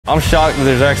I'm shocked that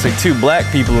there's actually 2 black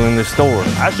people in this store.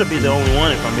 I should be the only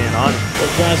one if I'm being honest.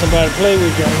 Let's find somebody to play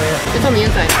with down there. It's on the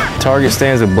inside. Target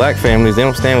stands with black families. They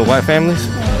don't stand with white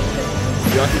families?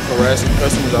 Y'all keep harassing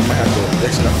customers, I might have to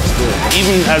exit out the store.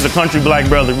 Even as a country black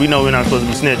brother, we know we're not supposed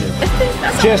to be snitching.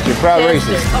 Chester, proud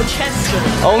racist. Oh, Chester.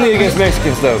 Only against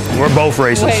Mexicans, though. We're both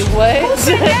racist. Wait, what? Who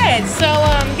said that? So,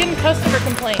 getting customer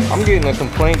complaints. I'm getting a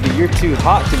complaint that you're too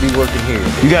hot to be working here.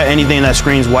 You got anything that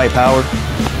screams white power?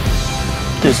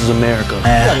 This is America. You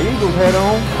got an Eagles hat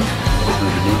on.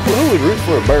 Who would root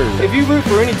for a bird? If you root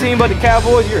for any team but the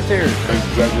Cowboys, you're a terrorist. That's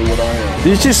exactly what I am. Did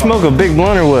you just smoke a big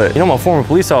blunt or what? You know I'm a former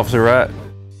police officer, right?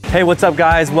 Hey, what's up,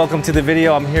 guys? Welcome to the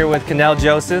video. I'm here with Kanel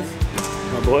Joseph.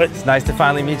 My boy. It's nice to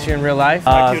finally meet you in real life.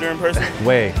 Cuter in person?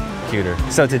 Way cuter.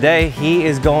 So today he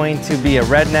is going to be a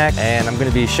redneck and I'm going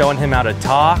to be showing him how to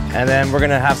talk, and then we're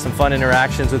going to have some fun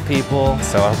interactions with people.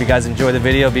 So I hope you guys enjoy the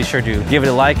video. Be sure to give it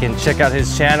a like and check out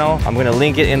his channel. I'm going to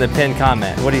link it in the pinned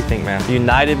comment. What do you think, man?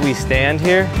 United we stand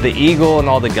here. The eagle and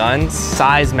all the guns.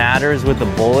 Size matters with the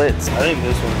bullets. I think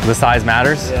this one. The size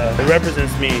matters? Yeah, it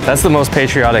represents me. That's the most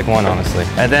patriotic one, honestly.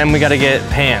 And then we got to get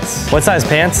pants. What size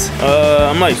pants?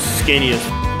 I'm like skinny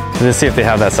as Let's see if they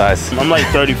have that size. I'm like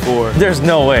 34. There's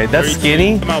no way. That's 32.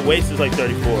 skinny? My waist is like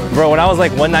 34. Bro, when I was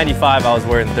like 195, I was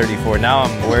wearing 34. Now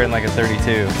I'm wearing like a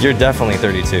 32. You're definitely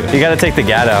 32. You gotta take the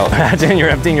gat out. Imagine you're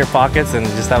emptying your pockets and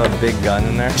just have a big gun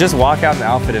in there. Just walk out in the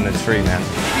outfit and it's free, man.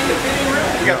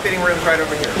 You got fitting rooms right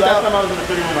over here. Last time I was in the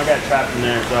fitting room, I got trapped in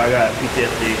there, so I got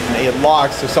PTSD. It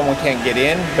locks so someone can't get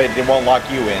in, but it won't lock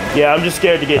you in. Yeah, I'm just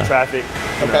scared to get traffic.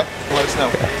 Okay, let us know.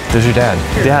 There's your dad.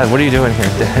 Dad, what are you doing here?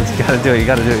 Dad, you gotta do it, you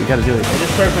gotta do it, you gotta do it.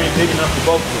 This shirt ain't big enough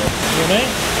for both of us. Your name?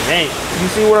 Hey, you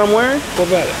see what I'm wearing? What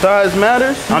about it? Size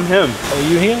matters. I'm him. Oh,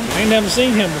 you him? I ain't never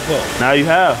seen him before. Now you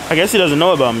have. I guess he doesn't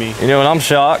know about me. You know, and I'm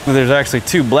shocked that there's actually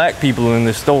 2 black people in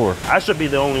this store. I should be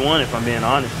the only one if I'm being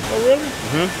honest. Oh,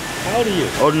 really? How old are you?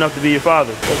 Old enough to be your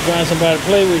father. Let's find somebody to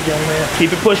play with, young man.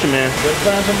 Keep it pushing, man. Let's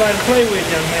find somebody to play with,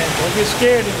 young man. Don't get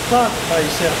scared in the closet by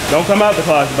yourself. Don't come out the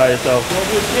closet by yourself. Don't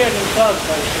get scared in the closet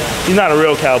by yourself. He's not a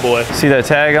real cowboy. See that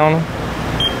tag on him?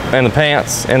 And the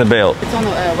pants and the belt. It's on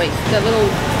the waist. That little.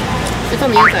 It's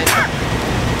on the inside.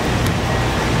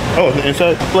 Oh,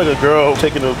 inside? It's like a girl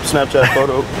taking a Snapchat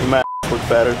photo. My looks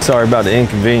better. Sorry about the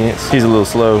inconvenience. He's a little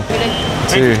slow.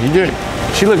 Dude, you did.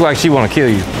 She looked like she want to kill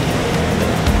you.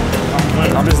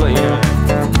 I'm just letting you know.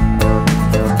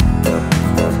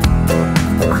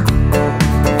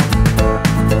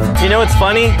 You know what's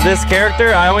funny? This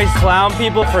character, I always clown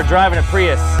people for driving a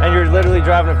Prius, and you're literally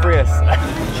driving a Prius.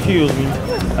 Excuse me.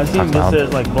 I see this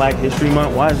says like Black History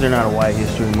Month. Why is there not a White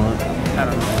History Month? I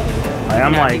don't know. Like,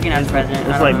 I'm like, president.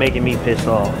 it's like making me pissed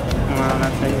off.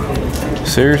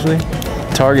 Seriously?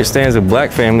 Target stands with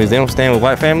black families. They don't stand with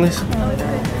white families?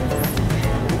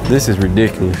 This is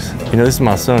ridiculous. You know, this is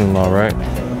my son-in-law, right?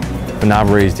 And I've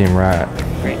raised him right.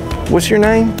 Great. What's your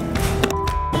name?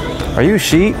 Are you a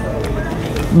sheep?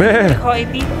 Bah.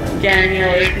 Daniel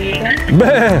AP.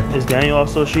 Bah. Is Daniel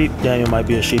also a sheep? Daniel might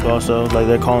be a sheep also. Like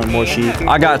they're calling more sheep.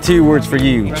 I got 2 words for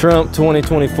you. Trump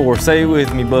 2024. Say it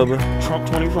with me, Bubba. Trump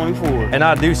 2024. And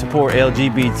I do support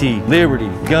LGBT, liberty,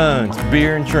 guns,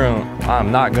 beer, and Trump.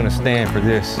 I'm not gonna stand for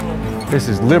this. This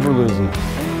is liberalism.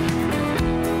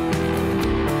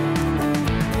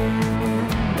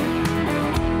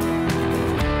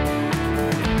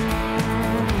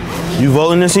 You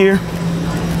voting this year?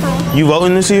 You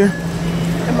voting this year?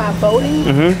 Am I voting?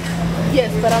 Mm-hmm.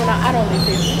 Yes, but I'm not. I don't live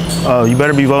here. Oh, you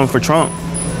better be voting for Trump.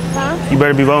 Huh? You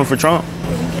better be voting for Trump.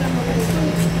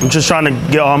 I'm just trying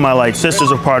to get all my like sisters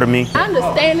a part of me. I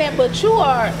understand that, but you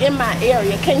are in my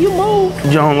area. Can you move?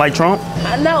 You don't like Trump?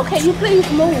 No. Can you please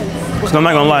move? So I'm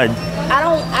not gonna lie. I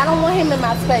don't want him in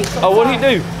my space. Oh, what'd he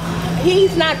do?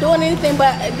 He's not doing anything,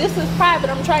 but this is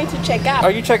private. I'm trying to check out. Are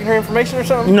you checking her information or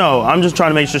something? No, I'm just trying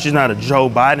to make sure she's not a Joe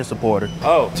Biden supporter.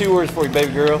 Oh, 2 words for you,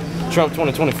 baby girl. Trump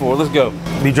 2024. Let's go.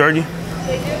 Beef jerky?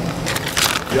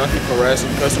 Y'all keep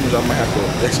harassing customers, I might have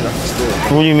to exit out the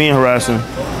store. What do you mean harassing?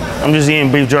 I'm just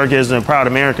eating beef jerky as a proud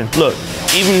American. Look,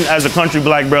 even as a country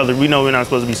black brother, we know we're not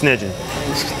supposed to be snitching.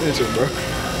 Snitching, bro.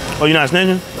 Oh, you're not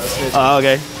snitching? Not snitching. Oh,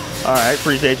 okay. All right,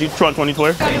 appreciate you. Trump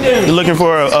 2012. You looking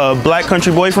for a black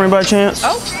country boyfriend by chance?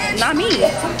 Oh, not me.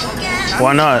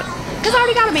 Why not? Because I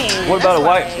already got a man. What about a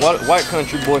white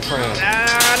country boyfriend? Nah,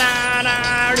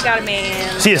 I already got a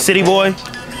man. Is he a city boy?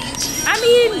 I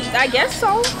mean, I guess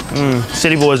so.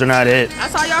 City boys are not it. I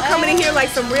saw y'all coming in here like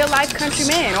some real life country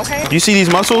man, okay? You see these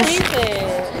muscles?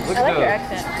 I like your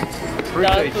accent.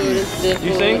 Appreciate you.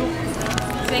 You single?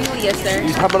 single? Yes, sir.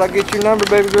 How about I get your number,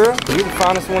 baby girl? You're the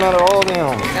finest one out of all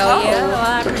them. Oh, yeah. Well,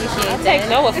 I appreciate that. Take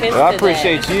no offense I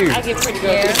appreciate you. I get pretty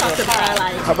good.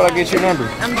 How about I get your number?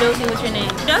 I'm Josie. What's your name?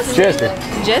 Justin. Chester.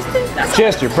 Justin? That's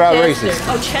Chester, proud racist.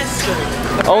 Oh,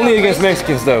 Chester. Only against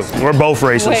Mexicans, though. We're both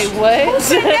racist. Wait, what?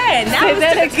 Say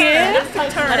that again?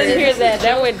 I didn't hear that.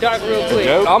 That went dark real quick.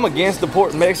 I'm against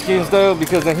deporting Mexicans, though,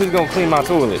 because then who's going to clean my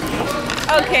toilet?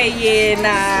 Okay, yeah,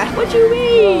 nah. What you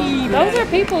mean? Those are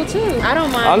people too. I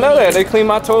don't mind. I know that. They clean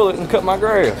my toilet and cut my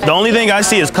grass. The only thing I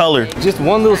see is color. Just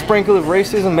one little sprinkle of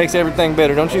racism makes everything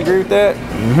better. Don't you agree with that?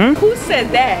 Who said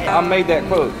that? I made that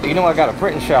quote. You know I got a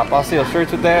printing shop. I sell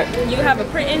shirts with that. You have a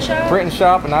printing shop? Printing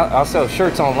shop, and I sell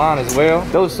shirts online as well.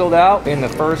 Those sold out in the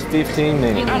first 15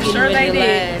 minutes. I'm sure they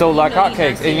did. Sold like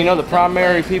hotcakes. And you know the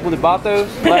primary people that bought those?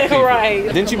 Black people. Right.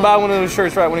 Didn't you buy one of those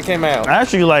shirts right when it came out? I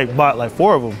actually bought like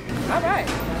 4 of them. All right.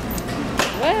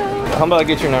 Well, How about I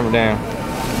get your number down?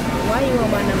 Why you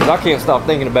want my number? 'Cause I can't stop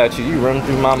thinking about you. You run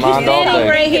through my mind all day.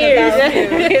 Right here.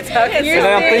 And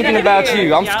I'm thinking about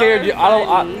you. I'm scared.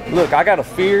 Look, I got a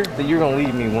fear that you're gonna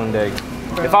leave me one day.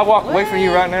 If I walk away from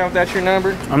you right now, if that's your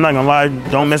number, I'm not gonna lie,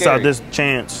 don't miss out scary. this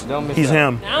chance. Don't miss He's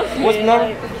out. him. what's the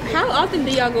number? How often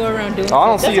do y'all go around doing Oh, I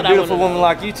don't stuff? see a beautiful woman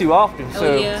like you too often, so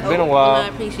Oh, yeah. it's been a Well, I while.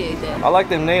 appreciate that. I like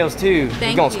them nails too.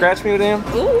 Thank you gonna you. scratch me with them?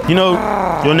 Ooh. You know,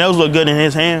 your nails look good in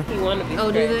his hand. Oh,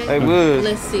 do they? They would.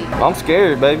 Let's see. I'm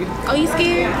scared, baby. Oh, you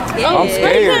scared? Yeah. I'm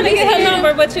scared. trying to get her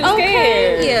number, but you Okay.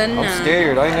 scared. Yeah, no. I'm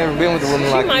scared. I ain't never been with a woman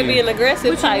She like might you. be an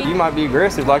aggressive type. You might be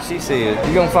aggressive, like she said.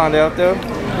 You gonna find out though.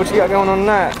 What you got going on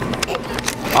tonight?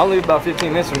 I'll leave about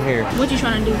 15 minutes from here. What you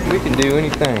trying to do? We can do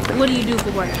anything. What do you do for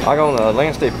work? I go on a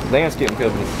landscaping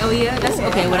company. Oh, yeah? That's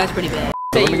okay. Well, that's pretty bad.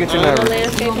 So let me get your number.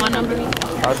 You want my number?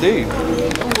 I do.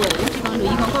 What you gonna do? You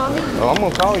gonna call me? Oh, I'm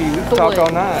gonna call you. We can talk what?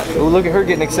 all night. Oh, look at her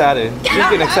getting excited. She's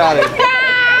getting excited.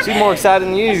 She's more excited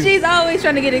than you. She's always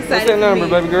trying to get excited. What's that number,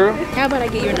 for me. baby girl? How about I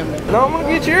get your number? No, I'm gonna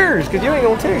get yours, because you ain't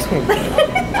gonna text me.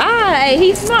 Hey,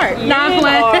 he's smart. Nah,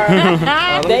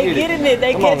 Let me They get getting it.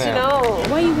 They Come on catching now. on.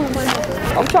 Why you want my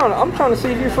number? I'm trying to see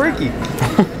if you're freaky.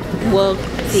 Well,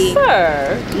 see,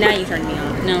 Sir. now you turned me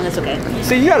on. No, that's okay.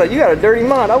 See, you got a dirty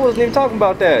mind. I wasn't even talking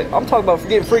about that. I'm talking about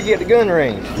getting freaky at the gun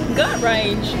range. Gun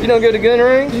range. You don't go to the gun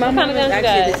range? My mom is guns you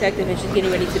actually a got? detective and she's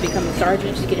getting ready to become a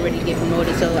sergeant. She's getting ready to get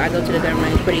promoted, so I go to the gun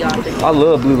range pretty often. I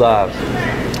love Blue Lives.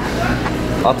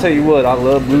 I'll tell you what, I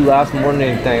love Blue Lives more than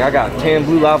anything. I got 10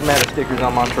 Blue Lives Matter stickers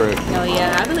on my truck. Oh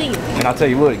yeah, I believe. And I'll tell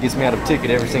you what, it gets me out of a ticket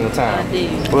every single time. I do.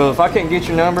 Well, if I can't get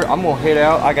your number, I'm gonna head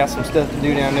out. I got some stuff to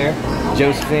do down there.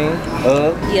 Josephine,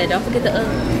 Yeah, don't forget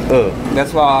the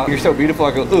That's why you're so beautiful.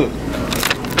 I go,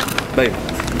 baby,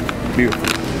 beautiful.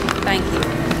 Thank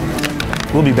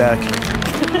you. We'll be back.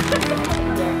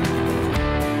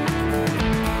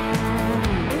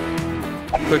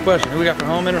 Quick question, who we got for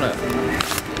home internet?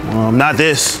 Not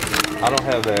this. I don't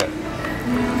have that.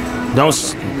 Don't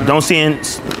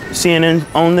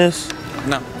CNN on this?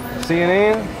 No.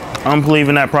 CNN? I'm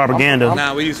believing that propaganda.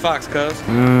 Nah, we use Fox, cuz.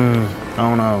 I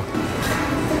don't know.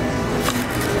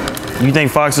 You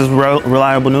think Fox is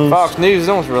reliable news? Fox News is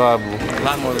almost reliable. A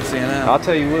lot more than CNN. I'll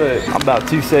tell you what, I'm about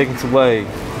 2 seconds away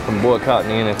from boycotting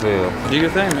the NFL. Do your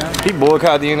thing, man. He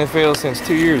boycotted the NFL since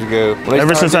 2 years ago.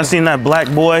 Ever since I seen that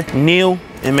black boy kneel,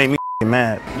 it made me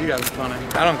mad. You guys are funny.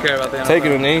 I don't care about the NFL.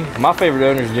 Taking a knee. My favorite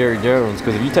owner is Jerry Jones,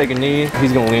 because if you take a knee,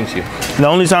 he's gonna lynch you. The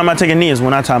only time I take a knee is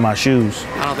when I tie my shoes.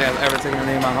 I don't think I've ever taken a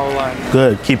knee my whole life.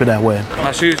 Good, keep it that way.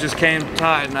 My shoes just came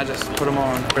tied and I just put them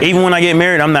on. Even when I get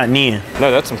married, I'm not kneeing. No,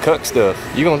 that's some cuck stuff.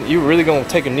 You really gonna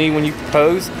take a knee when you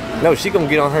propose? No, she gonna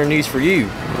get on her knees for you.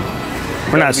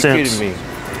 We're not You gotta be simps. kidding me.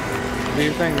 Do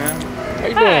your thing, man. How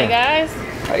you Hi, doing? guys.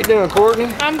 How you doing, Courtney?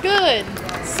 I'm good.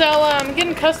 So, I'm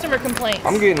getting customer complaints.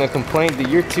 I'm getting a complaint that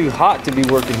you're too hot to be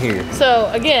working here. So,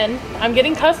 again, I'm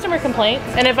getting customer complaints,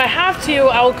 and if I have to,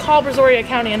 I will call Brazoria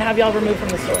County and have y'all removed from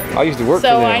the store. I used to work for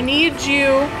So, them. I need you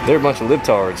They're a bunch of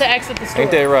libtards. to exit the store.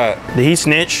 Ain't that right? Did he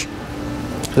snitch?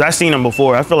 Cause I seen him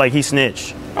before. I feel like he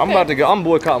snitched. I'm about to go. I'm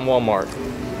boycotting Walmart.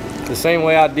 The same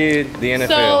way I did the NFL.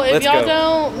 So, if Let's y'all go.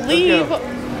 don't leave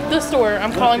the store,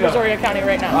 I'm calling Brazoria County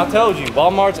right now. I told you,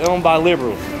 Walmart's owned by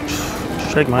liberals.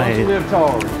 Shake my Bunch of head.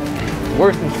 libtards.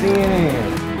 Worse than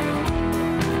CNN.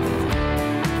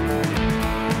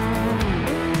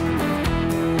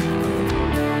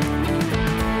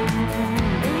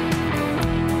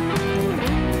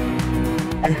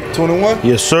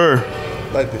 Yes, sir.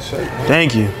 Like this shirt.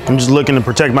 Thank you. I'm just looking to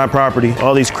protect my property.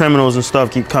 All these criminals and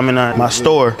stuff keep coming at my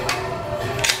store.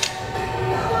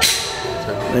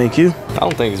 Thank you. I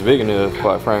don't think it's big enough,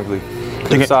 quite frankly.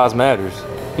 Think it- Size matters.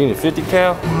 You need a 50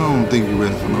 cal? I don't think you're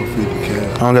ready for no 50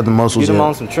 cal. I don't got the muscles Get him yet.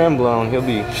 on some trembling, he'll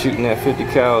be shooting that 50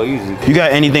 cal easy. You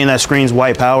got anything that screams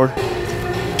white power?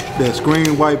 That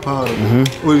screen white powder.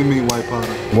 What do you mean white powder?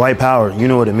 White power. You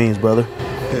know what it means, brother.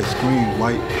 That screen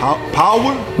white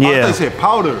power? Yeah. They said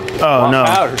powder. Oh, White no.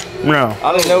 powder. No.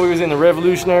 I didn't know we was in the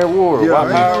Revolutionary War. Yeah, White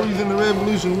I power. know he's in the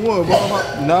Revolution War.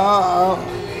 Nah.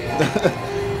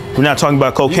 We're not talking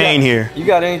about cocaine here. You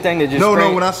got anything that just No,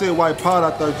 scream- when I said white powder,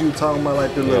 I thought you were talking about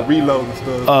like the little reload and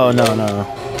stuff. Oh, no.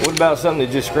 What about something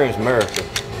that just screams America?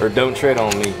 Or don't tread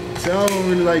on me? See, I don't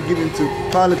really like getting into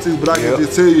politics, but I Yep. can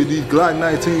just tell you these Glock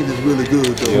 19s is really good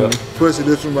though. Yep. Especially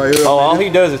this one right here. Oh, all he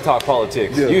does is talk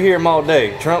politics. Yeah. You hear him all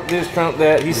day. Trump this, Trump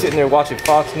that. He's sitting there watching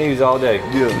Fox News all day.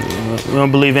 Yeah. We don't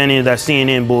believe any of that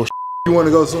CNN bullshit. You want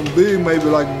to go something big, maybe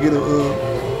like get a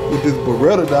with this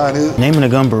Beretta down here. Naming a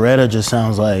gun Beretta just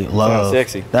sounds like love. Sounds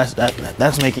sexy.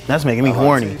 That's making me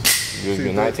horny.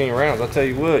 Good 19 rounds. I'll tell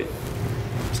you what.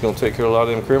 It's gonna take care of a lot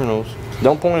of them criminals.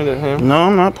 Don't point it at him. No,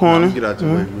 I'm not pointing. Get out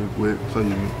your way real quick so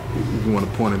you want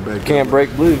to point it back. Can't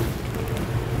break blue.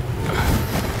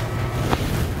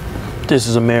 This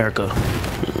is America.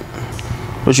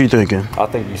 What you thinking? I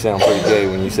think you sound pretty gay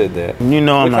when you said that. You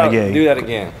know I'm Look not how- gay. Do that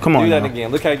again. Come on Do that now.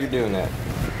 again. Look how you're doing that.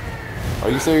 Are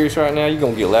you serious right now? You're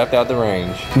gonna get laughed out the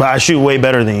range. But I shoot way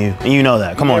better than you, and you know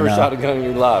that. Come you on never now. shot a gun in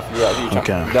your life. You're out here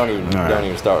trying- Okay. Don't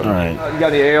even start. All right. You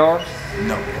got any ARs?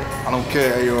 No, I don't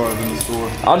carry ARs in the store.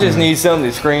 I just need something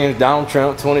that screams Donald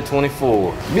Trump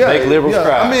 2024. Yeah, Make liberals yeah.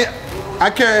 cry. I mean, I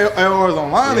carry ARs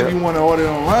online if you want to order it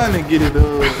online and get it.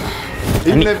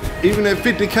 Even that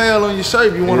 50 cal on your shirt,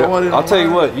 if you want to order it. I'll tell you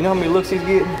online. what, you know how many looks he's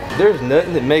getting? There's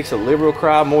nothing that makes a liberal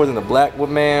cry more than a black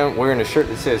man wearing a shirt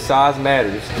that says size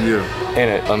matters Yeah. and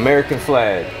an American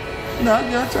flag. No, I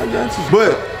got you.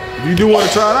 But if you do want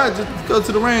to try it out, just go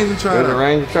to the range and try Go it to the out.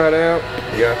 range and try it out.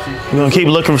 Got you. You're gonna keep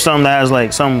looking for something that has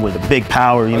like something with a big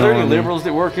power. You Are know there what I any mean? liberals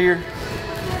that work here?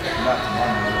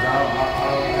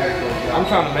 I'm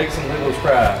trying to make some liberals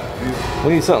cry.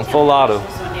 We need something full auto.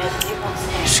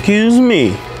 Excuse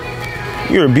me.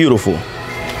 You're beautiful.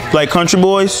 Like country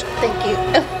boys? Thank you.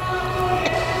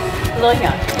 A little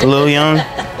young. A little young?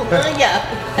 A little young.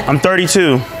 I'm 32.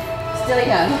 Still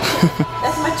young.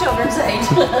 That's my children's age.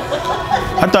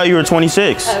 I thought you were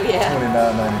 26. Oh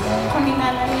yeah.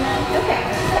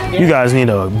 $29.99. Okay. You guys need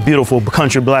a beautiful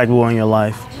country black boy in your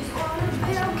life.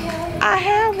 I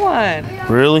have one.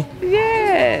 Really?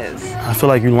 Yes. I feel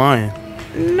like you're lying.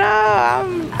 No,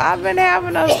 I've been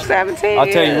having them 17 years. I'll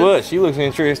tell you what, she looks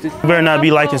interested. You better not be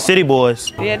liking city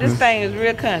boys. Yeah, this thing is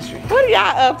real country. What are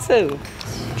y'all up to?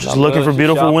 Just looking for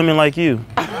beautiful shopping. women like you.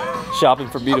 Shopping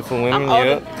for beautiful women,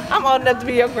 yeah. I'm old enough to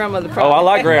be your grandmother, Oh, probably. I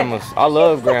like grandmas. I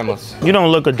love grandmas. You don't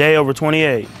look a day over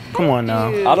 28. Come on now.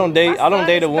 I don't date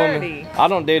a is woman. 30. I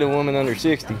don't date a woman under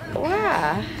 60.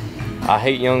 Why? I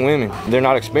hate young women. They're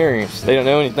not experienced. They don't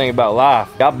know anything about life.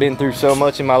 I've been through so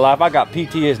much in my life. I got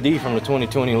PTSD from the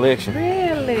 2020 election.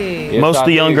 Really? Yes, Most of I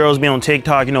the young do. girls be on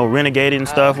TikTok, you know, renegading and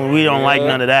stuff, and we don't like Yeah.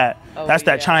 none of that. Oh, That's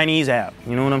that yeah. Chinese app.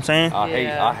 You know what I'm saying? I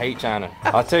Yeah. hate China.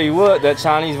 I tell you what, that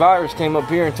Chinese virus came up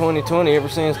here in 2020. Ever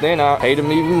since then, I hate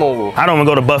them even more. I don't even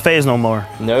go to buffets no more.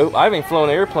 Nope, I haven't flown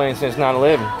an airplane since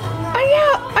 9/11. Are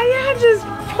y'all just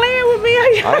playing with me? Are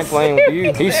y'all I ain't playing with you.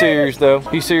 serious? He's serious though.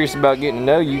 He's serious about getting to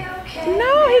know you.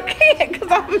 No, he can't, because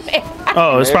I'm married.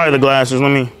 Oh, it's probably the glasses. Let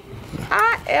me.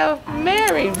 I am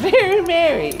married, very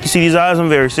married. You see these eyes? I'm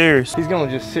very serious. He's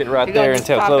gonna just sit right You gonna there just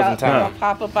until pop closing out- time. gonna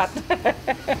Pop up out there.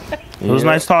 It was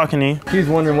nice talking to you. He was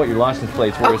wondering what your license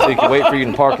plates were, so he could wait for you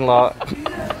in the parking lot.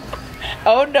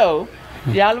 Oh no.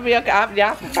 Y'all will be okay.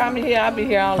 Y'all can find me here. I'll be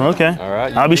here all the Okay. All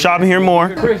right. I'll be shopping here more.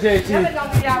 Appreciate you.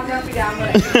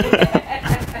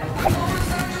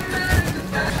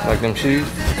 Like them shoes.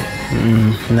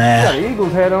 Got Nah. an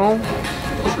Eagles hat on.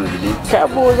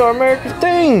 Cowboys are America's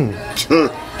team.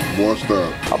 Boy,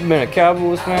 stop. I've been a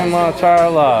Cowboys fan my entire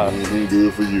life.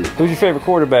 Good for you. Who's your favorite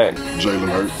quarterback? Jalen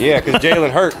Hurts. Yeah, because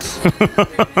Jalen Hurts.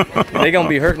 They gonna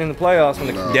be hurting in the playoffs when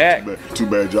the Dak. Too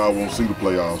bad y'all won't see the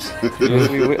playoffs.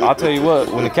 I'll tell you what,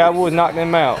 when the Cowboys knock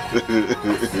them out,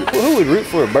 who would root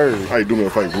for a bird? How you doing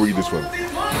if I read this one?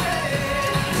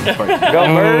 Go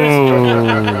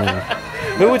Birds.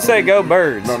 Who would say go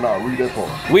Birds? No, read that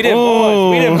part. We them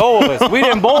boys. We them boys. We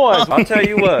them boys. I'll tell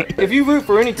you what. If you root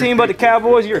for any team but the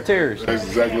Cowboys, you're a terrorist. That's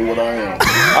exactly what I am.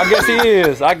 I guess he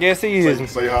is. I guess he is.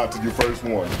 Say hi to your first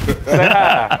one. Say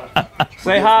hi.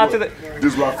 Say hi to the.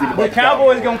 This is what I feel about The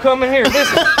Cowboys gonna come in here.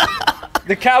 Listen.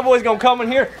 The Cowboys gonna come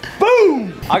in here.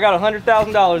 Boom! I got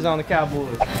 $100,000 on the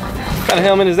Cowboys. What kind of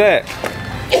helmet is that?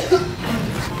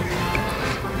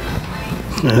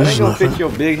 That ain't gonna fit your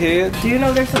big head. Do you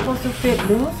know they're supposed to fit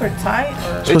loose or tight?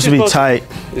 Or? It's supposed to be tight.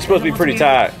 It's supposed to be pretty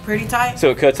tight. Pretty tight? So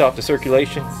it cuts off the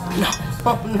circulation? No,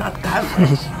 not that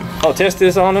much. Oh, test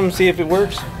this on him and see if it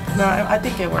works? No, I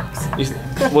think it works.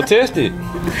 Well, test it.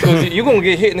 You're gonna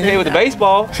get hit in the head with a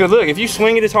baseball. So look, if you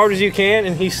swing it as hard as you can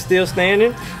and he's still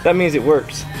standing, that means it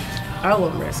works. I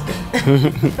won't risk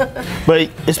it. But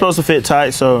it's supposed to fit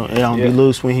tight so it don't be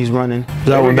loose when he's running. Is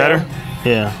that one better?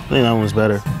 Yeah, I think that one's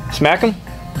better. Smack him.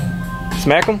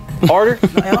 Smack him harder.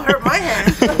 It'll hurt my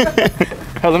hand.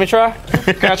 Hell, let me try.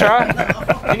 Can I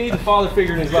try? You need the father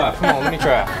figure in his life. Come on, let me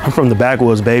try. I'm from the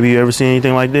backwoods, baby. You ever seen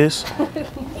anything like this?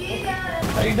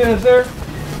 How you doing, sir?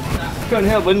 Couldn't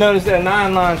help but notice that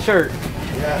 9-line shirt.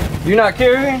 Yeah. You're not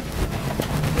carrying?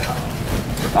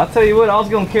 I'll tell you what, I was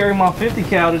gonna carry my 50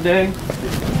 cal today. I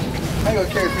ain't gonna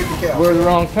carry 50 cal. Wear the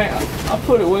wrong pants. I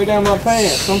put it way down my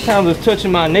pants. Sometimes it's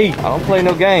touching my knee. I don't play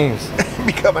no games.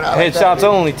 Be coming out Headshots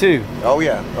only too. Oh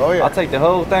yeah, oh yeah. I'll take the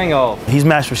whole thing off. He's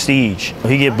match prestige.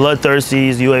 He get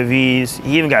bloodthirsties, UAVs.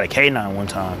 He even got a K9 one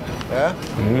time. Yeah?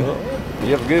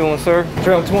 You have a good one, sir.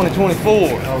 Trump 2024.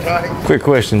 Okay. Quick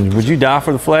question, would you die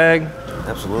for the flag?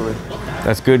 Absolutely.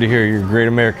 That's good to hear. You're a great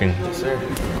American. Yes, sir.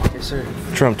 Yes, sir.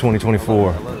 Trump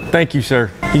 2024. Thank you,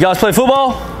 sir. You guys play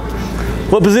football?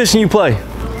 What position you play? I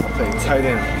play tight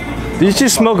end. Did you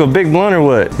just smoke a big blunt or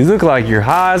what? You look like you're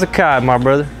high as a kite, my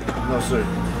brother. No, sir.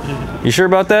 You sure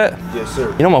about that? Yes,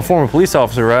 sir. You know I'm a former police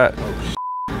officer, right?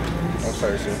 I'm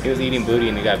sorry, sir. He was eating booty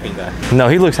and he got beat back. No,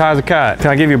 he looks high as a kite. Can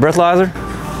I give you a breathalyzer?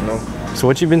 No. So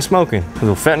what you been smoking? A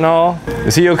little fentanyl?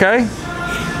 Is he okay?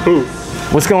 Who?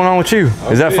 What's going on with you?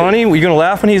 Is that funny? Are you gonna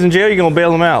laugh when he's in jail? Or you gonna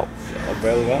bail him out? I'll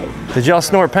bail him out. Did y'all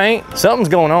snort paint? Something's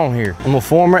going on here. I'm a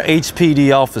former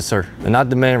HPD officer and I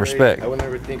demand respect. I would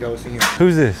never think I was in here.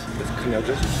 Who's this? Kanel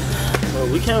just. Bro,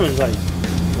 we can't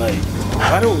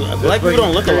why don't black people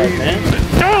don't look alike, man?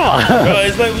 Bro,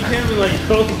 it's like we can't be like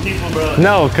social people, bro.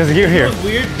 No, because you're here. You know what's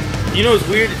weird? You know what's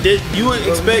weird? You wouldn't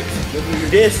expect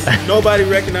this, nobody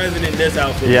recognizing in this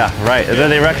outfit. Yeah, right. And then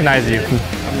they recognize you. I'm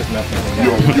just messing with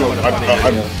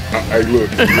Hey, look.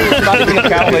 Not even a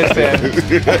Cowboys fan.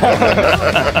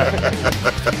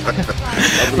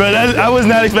 Bro, I was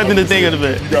not expecting to think of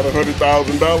it. You got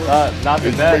 $100,000? Not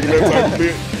and bad. you making that type of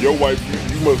bit? Your wife,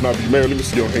 you must not be married. Let me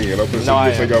see your hand. I'm gonna No,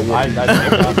 I say you got one.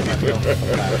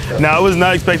 No, I was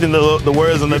not expecting the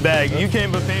words on the bag. You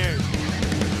came prepared.